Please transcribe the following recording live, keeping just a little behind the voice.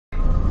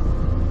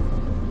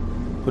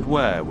But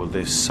where will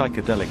this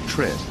psychedelic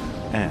trip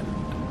end?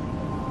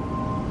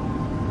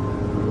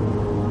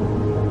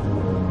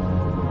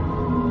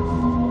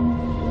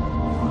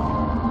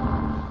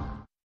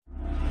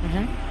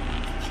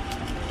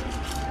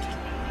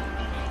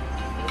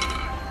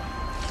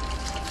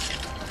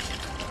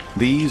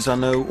 These are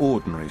no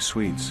ordinary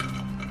sweets.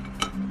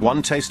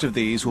 One taste of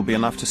these will be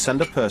enough to send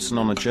a person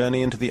on a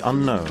journey into the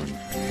unknown,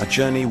 a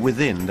journey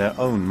within their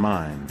own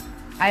mind.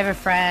 I have a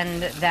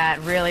friend that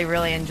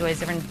really enjoys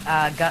different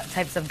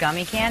types of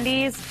gummy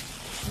candies.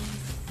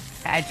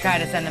 I try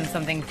to send them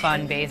something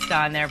fun based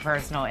on their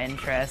personal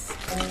interests.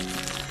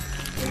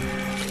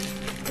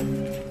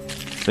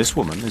 This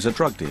woman is a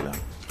drug dealer.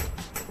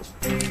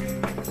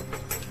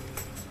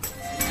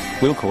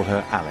 We'll call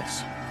her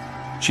Alice.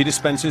 She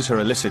dispenses her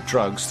illicit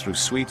drugs through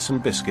sweets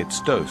and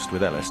biscuits dosed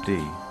with LSD.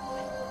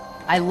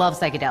 I love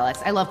psychedelics.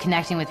 I love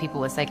connecting with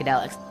people with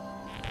psychedelics.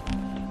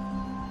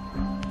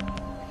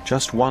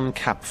 Just one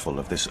capful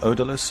of this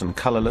odorless and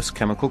colorless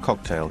chemical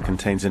cocktail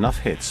contains enough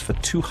hits for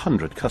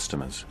 200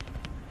 customers.